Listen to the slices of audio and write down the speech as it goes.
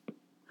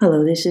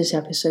Hello, this is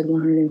episode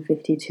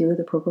 152 of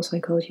the Purple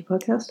Psychology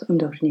Podcast. I'm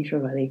Dr. Nisha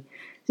Riley.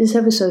 This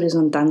episode is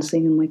on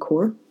dancing and my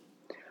core.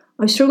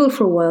 I've struggled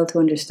for a while to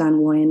understand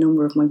why a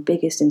number of my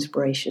biggest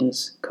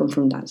inspirations come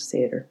from dance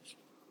theatre.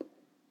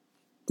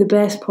 The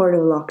best part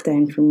of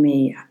lockdown for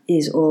me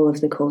is all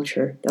of the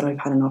culture that I've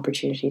had an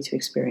opportunity to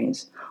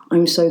experience.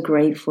 I'm so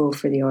grateful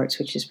for the arts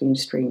which has been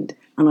streamed,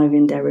 and I've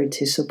endeavoured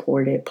to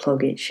support it,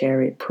 plug it,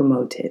 share it,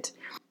 promote it.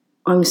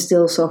 I'm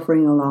still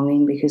suffering a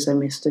longing because I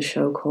missed a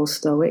show called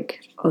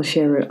Stoic. I'll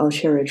share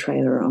a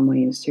trailer on my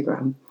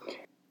Instagram.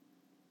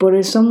 But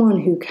as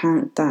someone who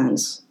can't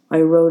dance,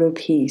 I wrote a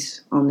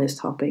piece on this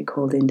topic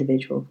called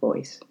Individual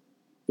Voice.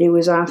 It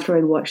was after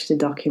I'd watched the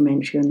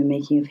documentary on the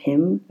making of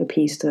Him, a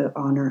piece to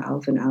honour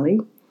Alvin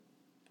Ailey.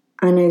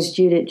 And as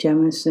Judith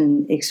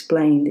Jemison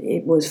explained,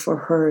 it was for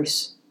her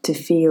to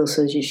feel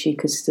so that she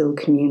could still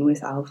commune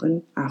with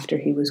Alvin after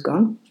he was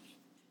gone.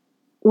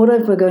 What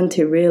I've begun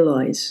to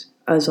realise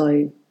as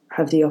I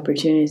have the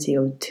opportunity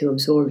to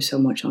absorb so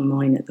much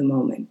online at the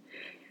moment,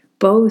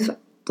 both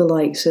the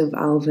likes of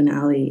Alvin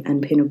Ailey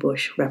and Pina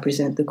Bush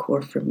represent the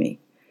core for me.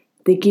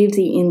 They give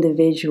the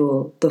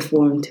individual the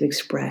form to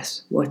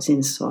express what's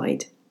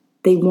inside.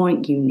 They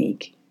weren't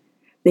unique.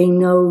 They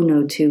know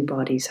no two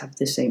bodies have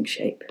the same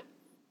shape.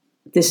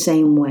 The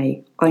same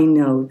way I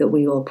know that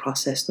we all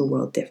process the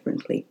world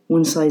differently.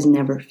 One size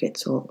never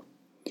fits all.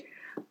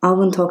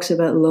 Alvin talks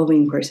about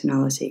loving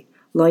personality,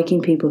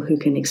 liking people who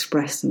can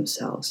express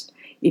themselves.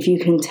 If you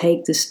can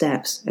take the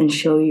steps and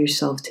show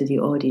yourself to the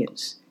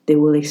audience, they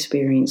will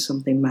experience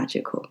something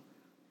magical.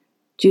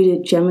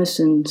 Judith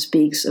Jemison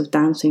speaks of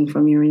dancing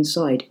from your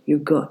inside, your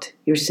gut,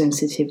 your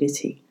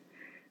sensitivity.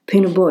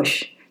 Pina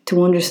Bush,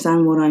 to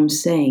understand what I'm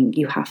saying,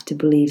 you have to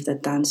believe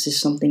that dance is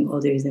something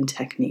other than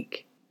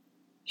technique.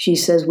 She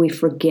says we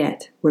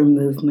forget where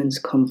movements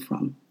come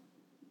from.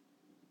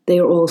 They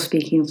are all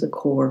speaking of the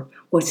core,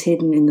 what's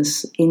hidden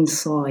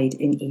inside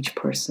in each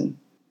person.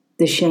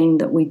 The shame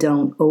that we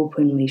don't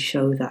openly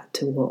show that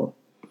to all.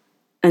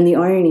 And the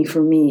irony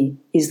for me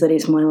is that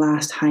it's my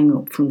last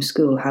hang-up from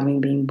school,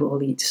 having been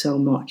bullied so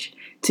much,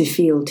 to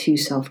feel too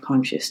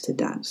self-conscious to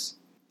dance.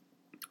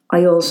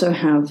 I also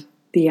have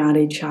the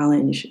added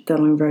challenge that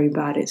I'm very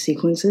bad at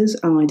sequences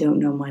and I don't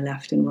know my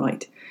left and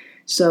right.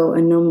 So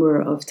a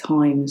number of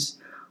times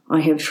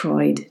I have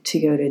tried to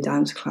go to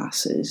dance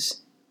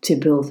classes to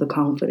build the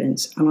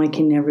confidence, and I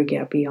can never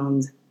get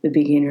beyond the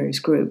beginners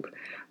group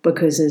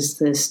because as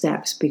the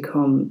steps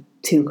become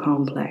too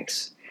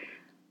complex,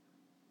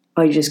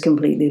 I just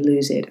completely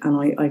lose it,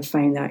 and I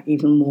find that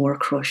even more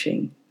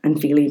crushing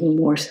and feel even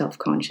more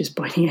self-conscious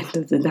by the end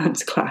of the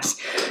dance class.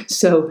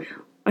 So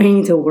I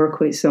need to work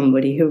with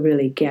somebody who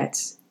really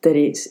gets that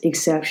it's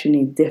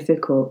exceptionally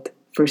difficult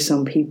for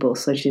some people,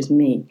 such as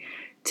me,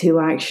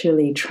 to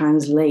actually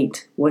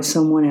translate what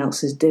someone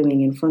else is doing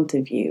in front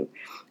of you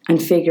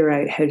and figure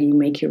out how do you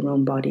make your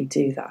own body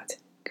do that.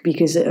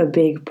 Because a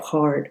big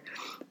part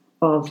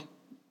of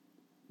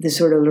the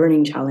sort of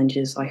learning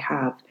challenges I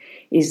have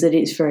is that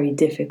it's very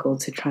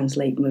difficult to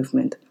translate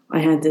movement. I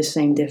had the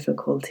same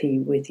difficulty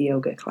with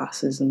yoga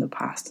classes in the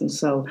past, and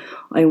so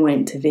I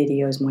went to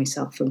videos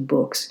myself and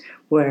books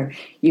where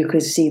you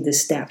could see the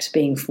steps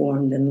being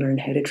formed and learn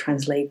how to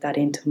translate that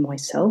into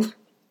myself.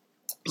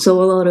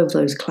 So a lot of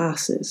those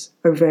classes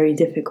are very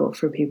difficult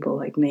for people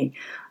like me.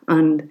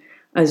 And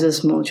as a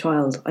small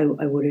child, I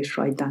would have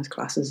tried dance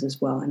classes as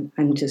well.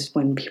 And just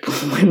when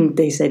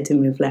they said to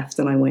move left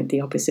and I went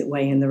the opposite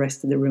way and the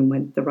rest of the room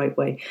went the right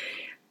way,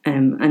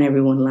 and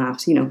everyone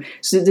laughs,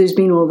 So there's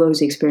been all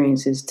those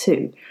experiences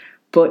too.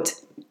 But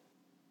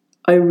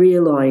I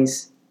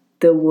realise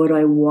that what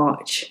I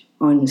watch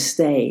on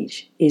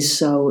stage is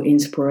so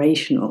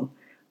inspirational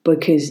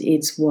because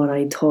it's what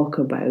I talk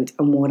about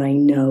and what I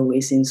know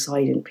is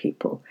inside in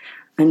people.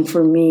 And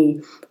for me,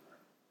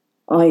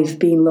 I've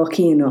been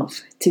lucky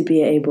enough to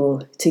be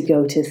able to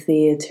go to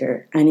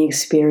theatre and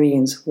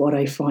experience what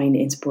I find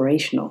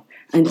inspirational,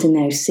 and to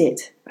now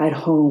sit at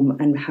home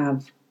and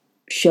have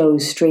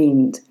shows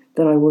streamed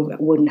that I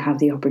wouldn't have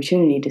the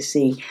opportunity to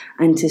see,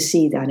 and to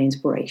see that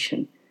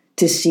inspiration,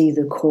 to see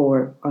the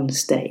core on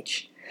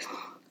stage,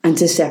 and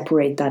to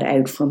separate that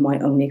out from my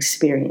own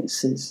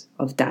experiences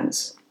of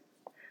dance.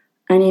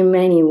 And in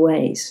many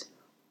ways,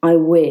 I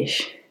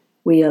wish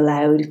we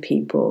allowed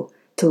people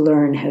to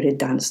learn how to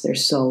dance their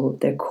soul,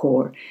 their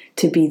core,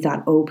 to be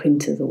that open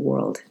to the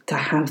world, to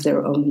have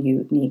their own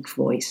unique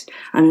voice.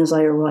 And as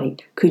I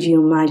write, could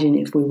you imagine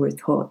if we were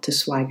taught to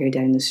swagger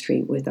down the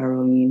street with our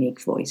own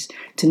unique voice,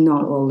 to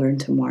not all learn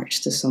to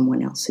march to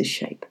someone else's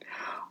shape?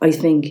 I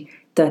think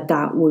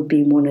that would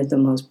be one of the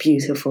most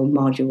beautiful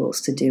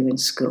modules to do in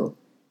school,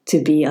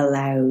 to be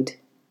allowed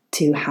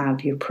to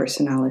have your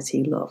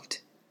personality loved.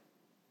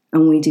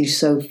 And we do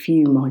so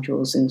few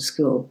modules in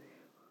school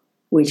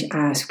which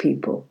ask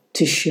people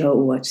to show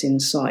what's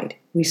inside.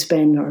 We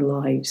spend our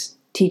lives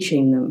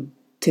teaching them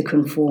to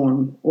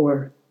conform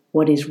or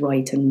what is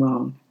right and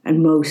wrong.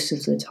 And most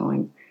of the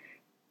time,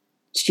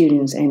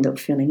 students end up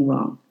feeling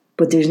wrong.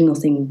 But there's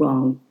nothing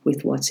wrong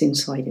with what's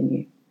inside in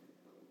you.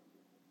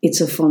 It's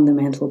a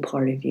fundamental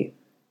part of you.